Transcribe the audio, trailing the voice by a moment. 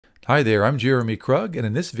Hi there, I'm Jeremy Krug, and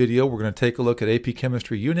in this video we're going to take a look at AP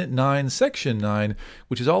Chemistry Unit 9, Section 9,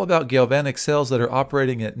 which is all about galvanic cells that are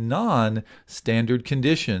operating at non-standard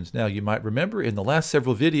conditions. Now, you might remember in the last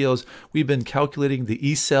several videos we've been calculating the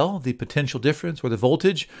E cell, the potential difference or the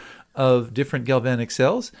voltage of different galvanic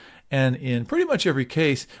cells, and in pretty much every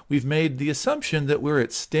case we've made the assumption that we're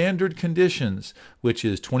at standard conditions, which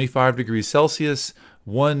is 25 degrees Celsius,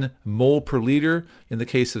 1 mole per liter in the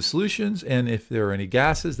case of solutions, and if there are any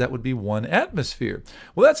gases, that would be 1 atmosphere.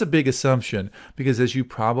 Well, that's a big assumption because, as you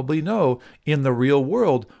probably know, in the real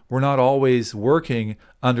world, we're not always working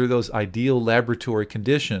under those ideal laboratory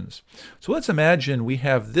conditions. So let's imagine we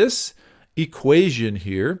have this equation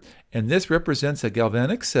here, and this represents a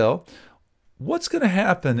galvanic cell. What's going to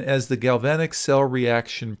happen as the galvanic cell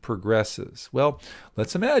reaction progresses? Well,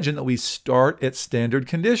 let's imagine that we start at standard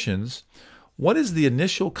conditions. What is the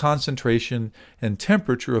initial concentration and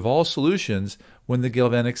temperature of all solutions when the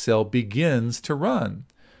galvanic cell begins to run?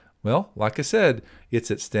 Well, like I said,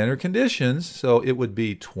 it's at standard conditions, so it would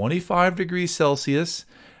be 25 degrees Celsius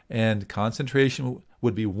and concentration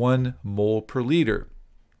would be 1 mole per liter.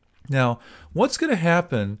 Now, what's going to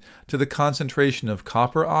happen to the concentration of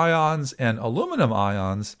copper ions and aluminum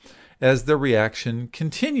ions as the reaction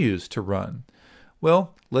continues to run?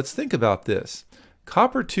 Well, let's think about this.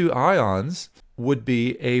 Copper 2 ions would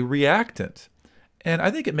be a reactant. And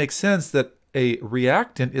I think it makes sense that a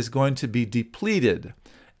reactant is going to be depleted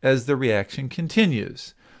as the reaction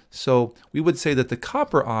continues. So we would say that the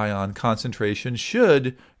copper ion concentration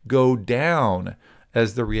should go down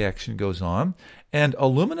as the reaction goes on. And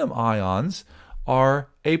aluminum ions are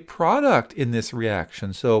a product in this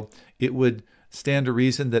reaction. So it would stand to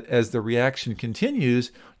reason that as the reaction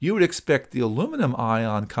continues, you would expect the aluminum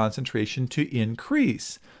ion concentration to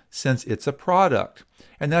increase since it's a product.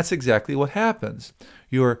 And that's exactly what happens.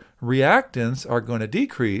 Your reactants are going to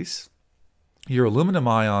decrease. Your aluminum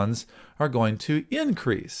ions are going to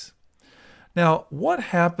increase. Now, what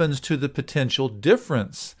happens to the potential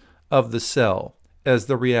difference of the cell as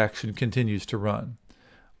the reaction continues to run?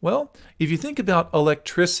 Well, if you think about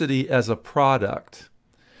electricity as a product,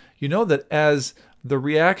 you know that as the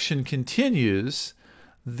reaction continues,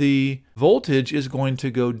 the voltage is going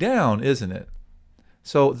to go down, isn't it?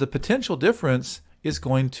 So the potential difference is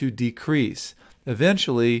going to decrease.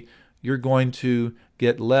 Eventually, you're going to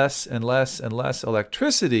get less and less and less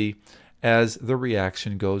electricity as the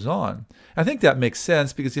reaction goes on. I think that makes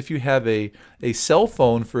sense because if you have a cell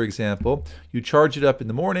phone, for example, you charge it up in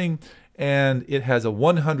the morning and it has a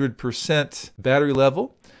 100% battery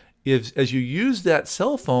level. As you use that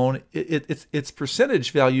cell phone, its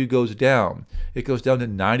percentage value goes down. It goes down to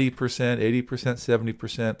 90%, 80%,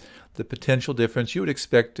 70%. The potential difference you would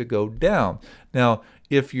expect to go down. Now,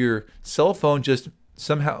 if your cell phone just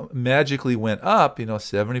somehow magically went up,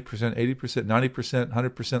 70%, 80%, 90%,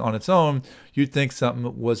 100% on its own, you'd think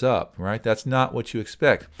something was up, right? That's not what you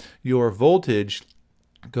expect. Your voltage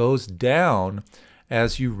goes down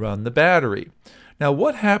as you run the battery. Now,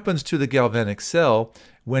 what happens to the galvanic cell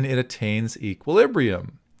when it attains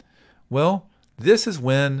equilibrium? Well, this is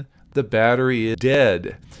when the battery is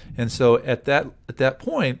dead. And so at that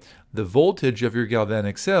point, the voltage of your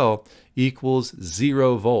galvanic cell equals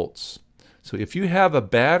 0 volts. So if you have a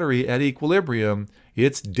battery at equilibrium,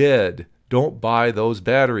 it's dead. Don't buy those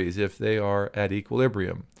batteries if they are at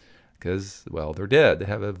equilibrium because, well, they're dead. They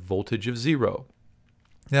have a voltage of 0.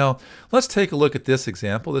 Now, let's take a look at this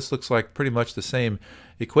example. This looks like pretty much the same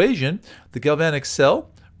equation. The galvanic cell,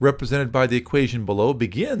 represented by the equation below,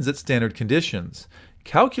 begins at standard conditions.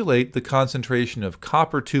 Calculate the concentration of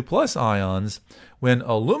copper 2+ ions when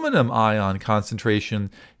aluminum ion concentration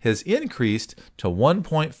has increased to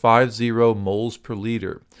 1.50 moles per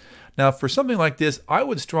liter. Now, for something like this, I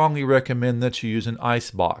would strongly recommend that you use an ice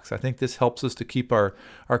box. I think this helps us to keep our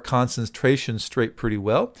concentration straight pretty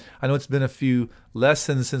well. I know it's been a few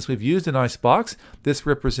lessons since we've used an ice box. This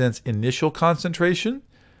represents initial concentration,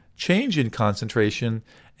 change in concentration,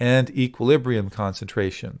 and equilibrium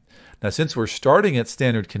concentration. Now, since we're starting at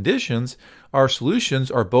standard conditions, our solutions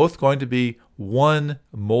are both going to be 1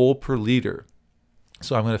 mole per liter.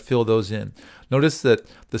 So I'm going to fill those in. Notice that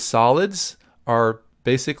the solids are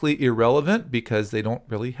basically irrelevant because they don't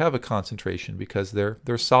really have a concentration because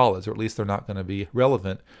they're solids, or at least they're not going to be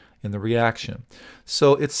relevant in the reaction.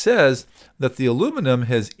 So it says that the aluminum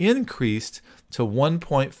has increased to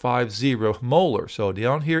 1.50 molar. So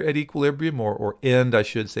down here at equilibrium, or end, I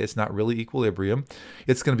should say, it's not really equilibrium,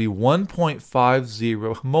 it's going to be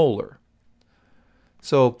 1.50 molar.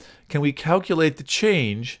 So can we calculate the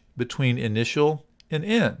change between initial and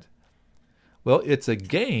end? Well, it's a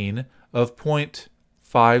gain of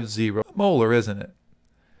 0.50 molar, isn't it?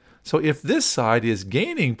 So if this side is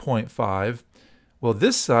gaining 0.5, well,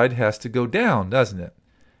 this side has to go down, doesn't it?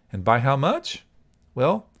 And by how much?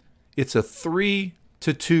 Well, it's a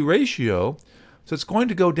 3-to-2 ratio, so it's going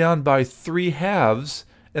to go down by 3/2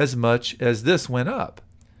 as much as this went up.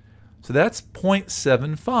 So that's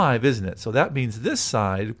 0.75, isn't it? So that means this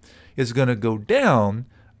side is going to go down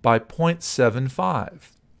by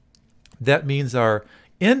 0.75. That means our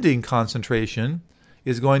ending concentration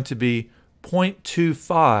is going to be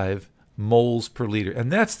 0.25 moles per liter.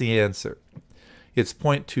 And that's the answer. It's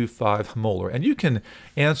 0.25 molar. And you can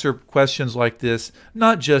answer questions like this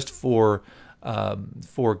not just for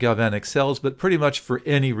galvanic cells, but pretty much for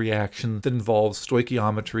any reaction that involves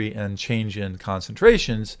stoichiometry and change in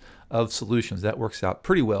concentrations of solutions. That works out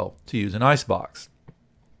pretty well to use an icebox.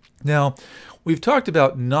 Now, we've talked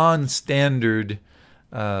about non-standard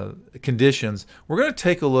conditions. We're going to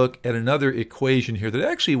take a look at another equation here that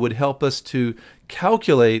actually would help us to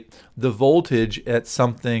calculate the voltage at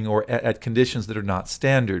something or at conditions that are not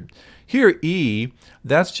standard. Here, E,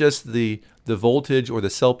 that's just the voltage or the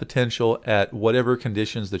cell potential at whatever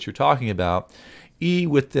conditions that you're talking about. E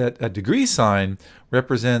with that degree sign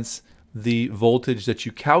represents the voltage that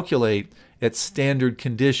you calculate at standard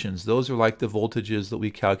conditions. Those are like the voltages that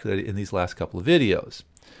we calculated in these last couple of videos.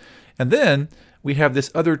 And then we have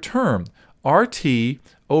this other term, RT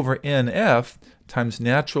over NF times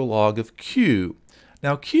natural log of Q.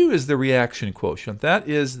 Now Q is the reaction quotient. That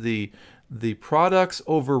is the products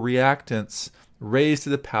over reactants raised to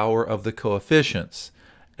the power of the coefficients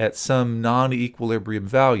at some non-equilibrium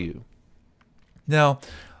value. Now,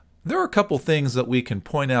 there are a couple things that we can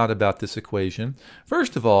point out about this equation.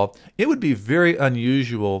 First of all, it would be very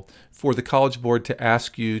unusual for the College Board to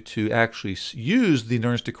ask you to actually use the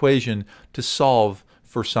Nernst equation to solve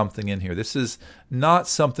for something in here. This is not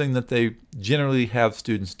something that they generally have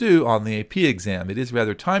students do on the AP exam. It is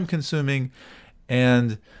rather time-consuming,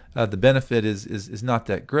 and the benefit is not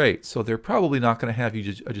that great. So they're probably not going to have you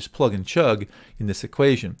just plug and chug in this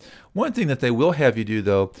equation. One thing that they will have you do,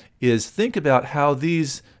 though, is think about how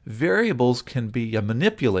these variables can be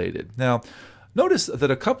manipulated. Now, notice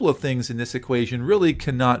that a couple of things in this equation really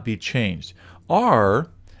cannot be changed. R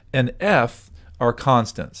and F are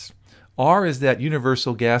constants. R is that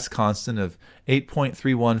universal gas constant of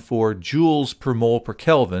 8.314 joules per mole per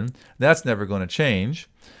Kelvin. That's never going to change.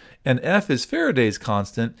 And F is Faraday's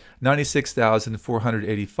constant,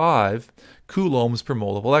 96,485 coulombs per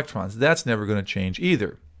mole of electrons. That's never going to change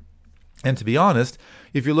either. And to be honest,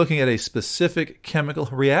 if you're looking at a specific chemical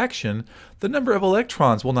reaction, the number of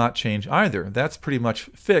electrons will not change either. That's pretty much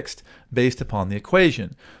fixed based upon the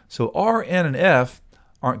equation. So R, N, and F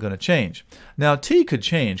aren't going to change. Now T could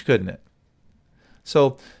change, couldn't it?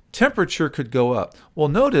 So temperature could go up. Well,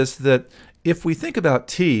 notice that if we think about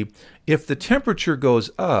T, if the temperature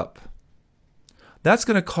goes up, that's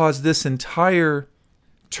going to cause this entire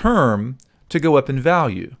term to go up in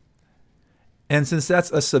value. And since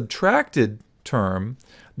that's a subtracted term,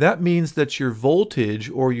 that means that your voltage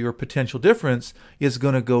or your potential difference is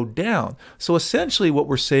going to go down. So essentially what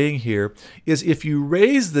we're saying here is if you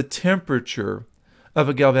raise the temperature of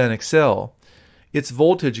a galvanic cell, its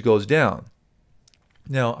voltage goes down.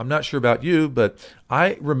 Now, I'm not sure about you, but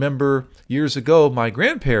I remember years ago my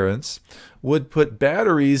grandparents would put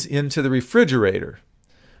batteries into the refrigerator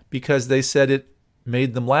because they said it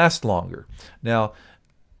made them last longer. Now,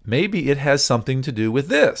 maybe it has something to do with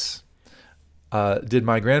this. Did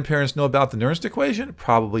my grandparents know about the Nernst equation?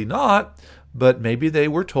 Probably not, but maybe they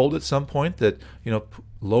were told at some point that,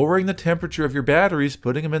 lowering the temperature of your batteries,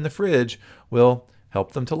 putting them in the fridge, will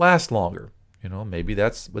help them to last longer. Maybe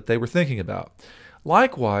that's what they were thinking about.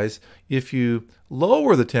 Likewise, if you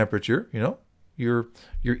lower the temperature, your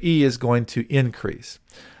E is going to increase.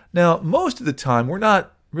 Now, most of the time, we're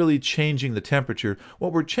not really changing the temperature.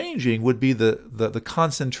 What we're changing would be the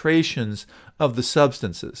concentrations of the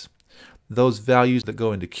substances, those values that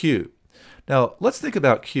go into Q. Now, let's think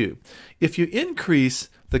about Q. If you increase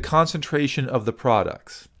the concentration of the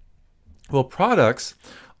products, well, products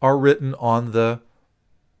are written on the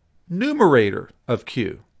numerator of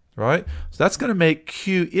Q. Right? So that's going to make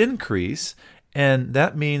Q increase, and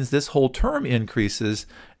that means this whole term increases,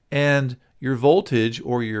 and your voltage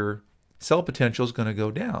or your cell potential is going to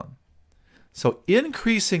go down. So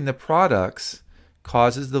increasing the products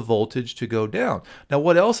causes the voltage to go down. Now,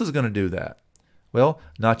 what else is going to do that? Well,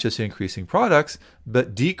 not just increasing products,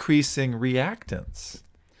 but decreasing reactants.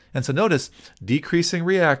 And so notice, decreasing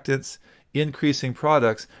reactants, increasing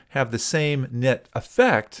products have the same net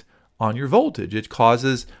effect on your voltage. It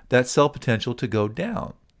causes that cell potential to go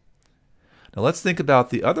down. Now let's think about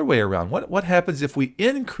the other way around. What happens if we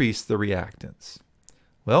increase the reactants?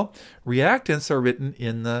 Well, reactants are written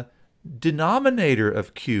in the denominator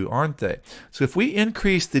of Q, aren't they? So if we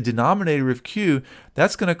increase the denominator of Q,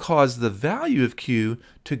 that's going to cause the value of Q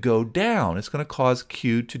to go down. It's going to cause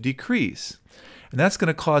Q to decrease. And that's going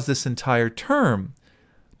to cause this entire term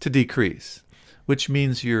to decrease, which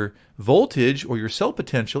means your voltage or your cell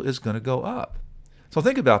potential is going to go up. So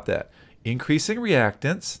think about that. Increasing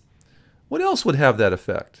reactants, what else would have that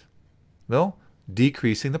effect? Well,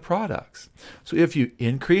 decreasing the products. So if you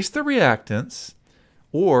increase the reactants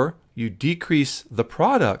or you decrease the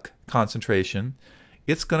product concentration,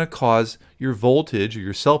 it's going to cause your voltage or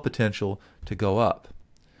your cell potential to go up.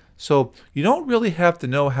 So you don't really have to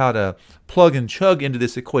know how to plug and chug into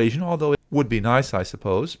this equation, although it would be nice, I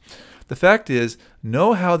suppose. The fact is,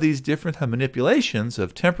 know how these different manipulations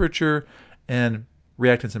of temperature and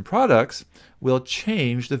reactants and products will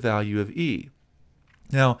change the value of E.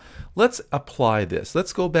 Now, let's apply this.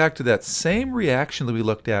 Let's go back to that same reaction that we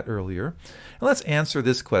looked at earlier, and let's answer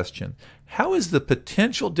this question. How is the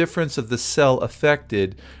potential difference of the cell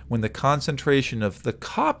affected when the concentration of the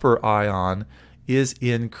copper ion is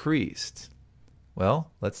increased?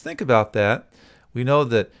 Well, let's think about that. We know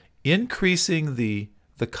that increasing the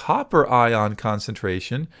copper ion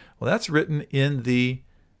concentration, well, that's written in the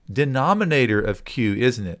denominator of Q,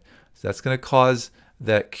 isn't it? So that's going to cause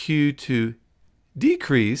that Q to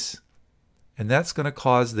decrease, and that's going to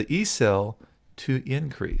cause the E cell to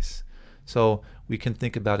increase. So we can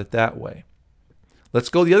think about it that way. Let's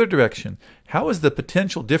go the other direction. How is the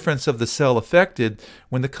potential difference of the cell affected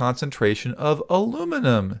when the concentration of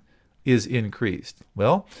aluminum is increased?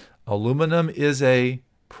 Well, aluminum is a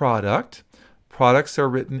product. Products are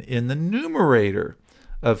written in the numerator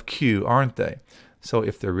of Q, aren't they? So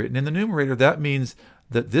if they're written in the numerator, that means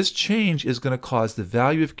that this change is going to cause the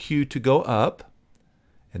value of Q to go up,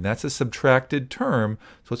 and that's a subtracted term,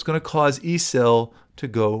 so it's going to cause E cell to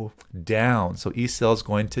go down. So E cell is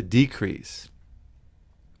going to decrease.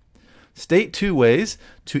 State two ways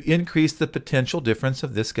to increase the potential difference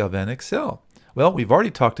of this galvanic cell. Well, we've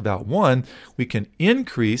already talked about one. We can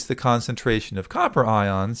increase the concentration of copper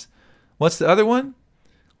ions. What's the other one?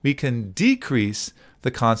 We can decrease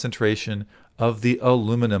the concentration of the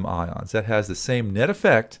aluminum ions. That has the same net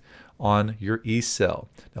effect on your E cell.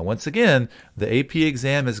 Now, once again, the AP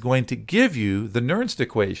exam is going to give you the Nernst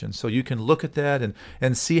equation, so you can look at that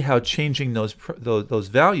and see how changing those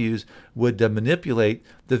values would manipulate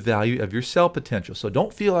the value of your cell potential. So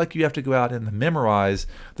don't feel like you have to go out and memorize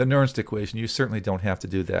the Nernst equation. You certainly don't have to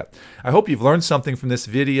do that. I hope you've learned something from this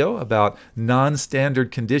video about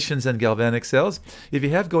non-standard conditions in galvanic cells. If you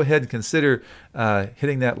have, go ahead and consider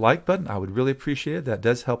hitting that like button. I would really appreciate it. That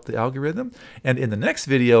does help the algorithm. And in the next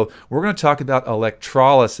video, we're going to talk about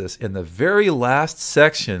electrolysis in the very last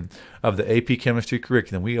section of the AP Chemistry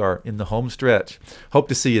curriculum. We are in the home stretch. Hope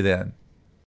to see you then.